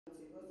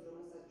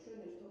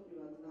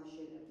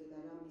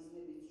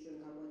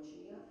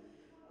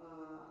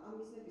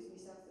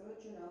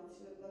ჩვენ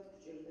აუცილებლად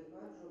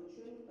გვჭირდება, რომ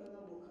ჩვენ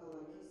ყველა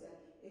მოქალაქის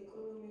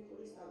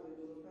ეკონომიკური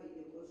სტაბილურობა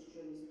იყოს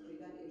ჩვენი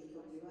მხრიდან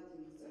ერთობლივად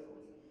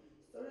მიღწეული.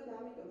 სწორედ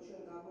ამიტომ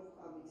ჩვენ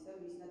გამოვყავით და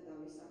მიზნად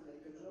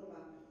დავისახეთ, რომ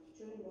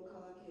ჩვენი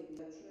მოქალაქეები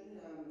და ჩვენ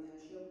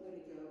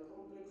შევქმნით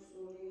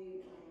კომპლექსური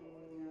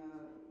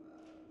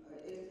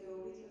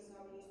ერთეული ჩვენ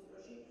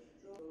სამინისტროში,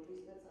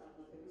 რომლის და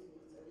წარმატების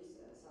მიღწევის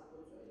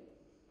საფუძველი.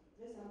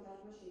 დღეს ამ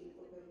დარბაზში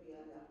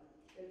იმყოფებიან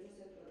კერძო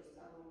სექტორის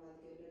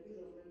წარმომადგენლები,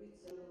 რომლებიც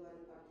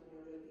ძირითადი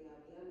პარტნიორები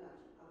არიან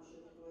ამ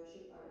შემთხვევაში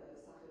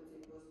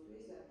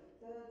სახელმწიფოსთვის და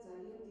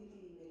ძალიან დიდი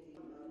იმედი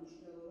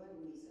მნიშვნელოვან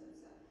მიზანს.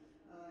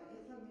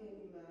 ეხლა მე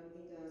მინდა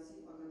სიტყვა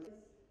გადაგიხადოს.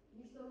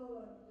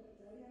 მნიშვნელოვანი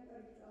ძალიან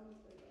კარგი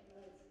წამოწყება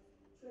რაც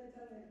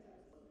ჩვენთან ერთად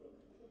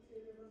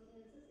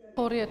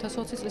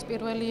 2020 წლის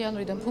პირველი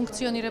იანვრიდან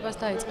ფუნქციონირებას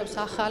დაიწყებს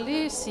ახალი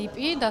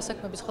სიპი,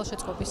 დასაქმების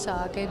ხელშეწყობის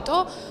სააგენტო,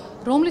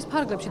 რომლის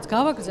ფარგლებშიც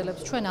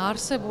გავაგრძელებთ ჩვენ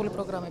არსებული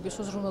პროგრამების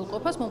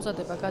უზრუნველყოფას,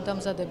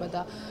 მომზადება-გადამზადება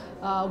და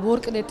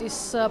worknet-ის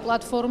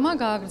პლატფორმა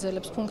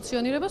გააგრძელებს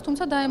ფუნქციონირებას,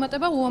 თუმცა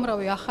დაემატება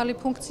უამრავი ახალი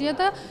ფუნქცია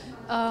და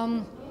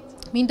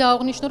მინდა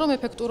აღნიშნო, რომ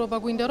ეფექტურობა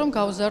გვინდა რომ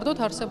გავზარდოთ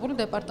არსებული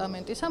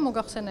დეპარტამენტისა.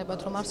 მოგახსენებათ,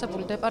 რომ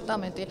არსებული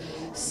დეპარტამენტი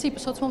სიპ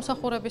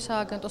სოციმომსახურების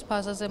სააგენტოს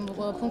ფაზაზე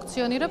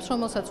ფუნქციონირებს,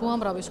 რომელსაც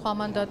უამრავი სხვა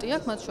მანდატი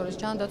აქვს, მათ შორის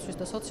ჯანდაცვის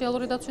და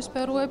სოციალური დაცვის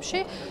სფეროებში.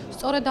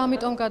 სწორედ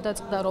ამიტომ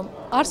გადაწყდა, რომ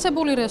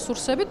არსებული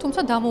რესურსებით,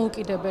 თუმცა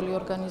დამოუკიდებელი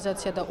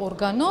ორგანიზაცია და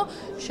ორგანო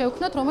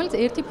შევქმნათ, რომელიც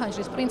ერთი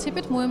ფანჯრის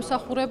პრინციპით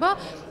მოემსახურება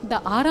და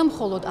არა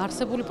მხოლოდ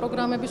არსებული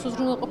პროგრამების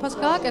უზრუნველყოფას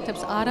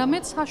გააკეთებს,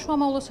 არამედ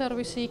საშუამავლო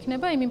სერვისი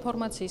იქნება იმ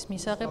ინფორმაციის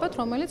მისაღებად,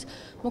 რომელიც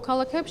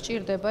მოქალაქეებს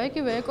ჭირდება.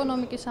 იგივე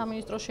ეკონომიკის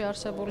სამინისტროში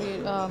არსებული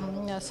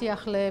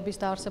სიახლეების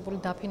და არსებული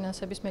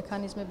დაფინანსების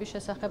მექანიზმების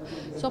შესახებ,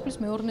 სოფლის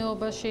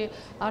მეურნეობაში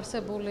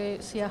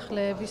არსებული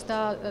სიახლეების და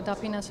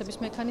დაფინანსების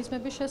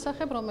მექანიზმების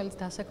შესახებ, რომელიც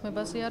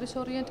დასაქმებაზე არის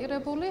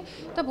ორიენტირებული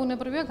და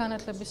ბუნებრივია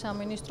განათლების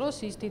სამინისტროს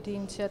ის დიდი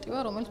ინიციატივა,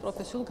 რომელიც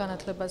პროფესიულ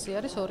განათლებაზე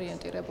არის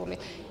ორიენტირებული.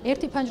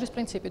 ერთი ფანჯრის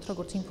პრინციპით,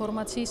 როგორც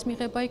ინფორმაციის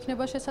მიღება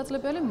იქნება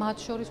შესაძლებელი, მათ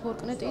შორის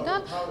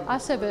worknet-იდან,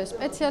 ასევე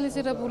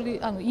სპეციალიზირებული,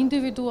 ანუ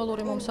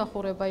ინდივიდუალური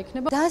მომსახურება იქნება.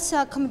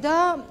 დასაქმდა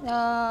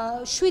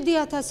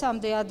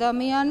 7000-მდე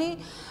ადამიანი,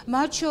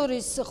 მათ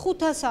შორის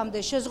 500-მდე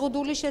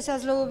შეზღუდული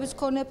შესაძლებლობის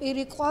მქონე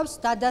პირი ყავს,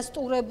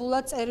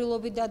 დადასტურებულად,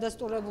 წერილობით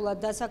დადასტურებულად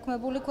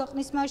დასაქმებული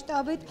ქვეყნის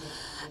მასშტაბით.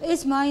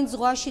 ეს მაინც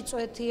ზღვაში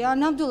წვეთია.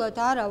 ნამდვილად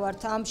არა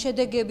ვართ ამ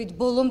შედეგებით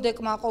ბოლომდე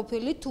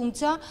კმაყოფილი,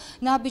 თუმცა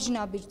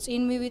ნაბიჯ-ნაბიჯ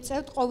წინ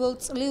მივიწევთ,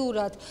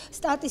 ყოველწლიურად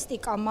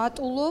სტატისტიკა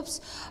მატულობს.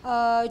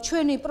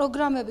 ჩვენი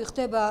პროგრამები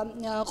ხდება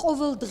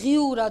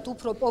ყოველდღიურად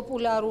უფრო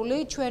პოპულარული,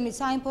 ჩვენი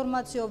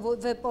საინფორმაციო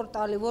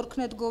ვებ-პორტალი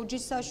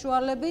worknet.gov.ge-ს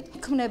საშუალებით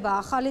იქმნება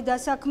ახალი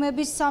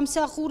დასაქმების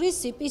სამსახური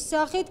სიპის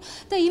სახით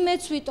და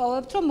იმედს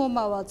ვიტოვებთ, რომ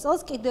მომავალ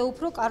წელს კიდევ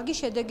უფრო კარგი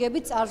შედეგები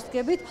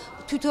წარსდგებით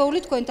თითოეული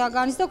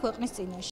თქვენთაგანის და ქვეყნის წინაშე.